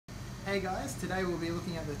Hey guys, today we'll be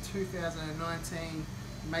looking at the 2019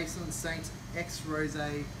 Maison Saint AIX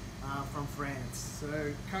Rosé from France.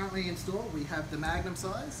 So currently in store we have the magnum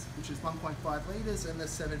size, which is 1.5 litres, and the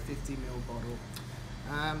 750ml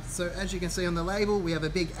bottle. So as you can see on the label, we have a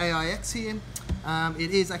big AIX here.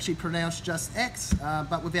 It is actually pronounced just X,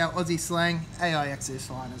 but with our Aussie slang, AIX is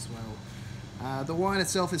fine as well. The wine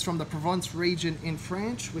itself is from the Provence region in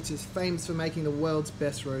France, which is famous for making the world's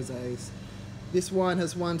best rosés. This wine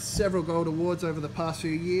has won several gold awards over the past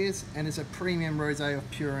few years and is a premium rosé of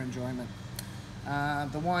pure enjoyment.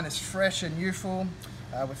 The wine is fresh and youthful,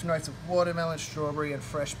 with notes of watermelon, strawberry and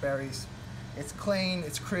fresh berries. It's clean,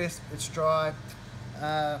 it's crisp, it's dry.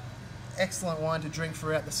 Excellent wine to drink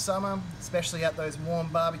throughout the summer, especially at those warm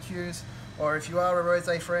barbecues, or if you are a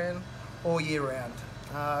rosé fan, all year round.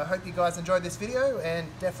 I hope you guys enjoyed this video and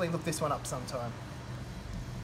definitely look this one up sometime.